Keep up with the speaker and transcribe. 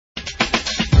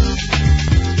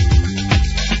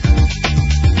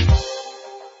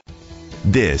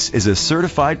This is a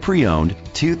certified pre-owned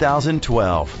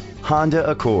 2012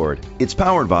 Honda Accord. It's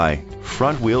powered by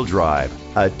front-wheel drive,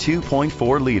 a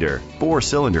 2.4-liter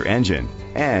 4-cylinder engine,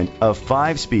 and a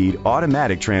 5-speed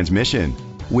automatic transmission.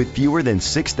 With fewer than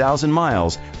 6,000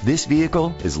 miles, this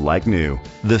vehicle is like new.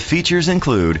 The features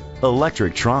include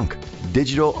electric trunk,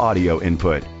 digital audio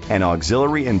input, an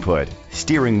auxiliary input,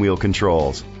 steering wheel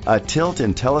controls, a tilt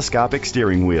and telescopic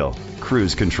steering wheel,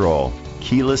 cruise control,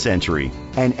 keyless entry,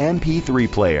 an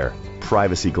MP3 player,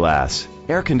 privacy glass,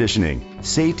 air conditioning.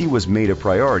 Safety was made a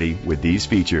priority with these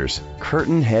features: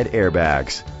 curtain head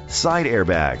airbags, side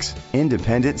airbags,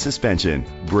 independent suspension,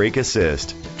 brake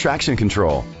assist, traction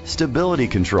control, stability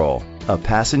control, a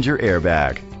passenger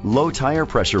airbag, low tire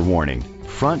pressure warning,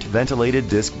 front ventilated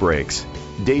disc brakes,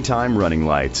 daytime running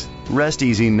lights. Rest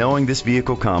easy knowing this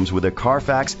vehicle comes with a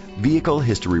Carfax Vehicle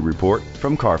History Report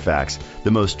from Carfax,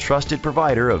 the most trusted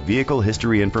provider of vehicle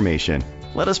history information.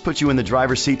 Let us put you in the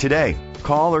driver's seat today.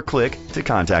 Call or click to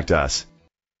contact us.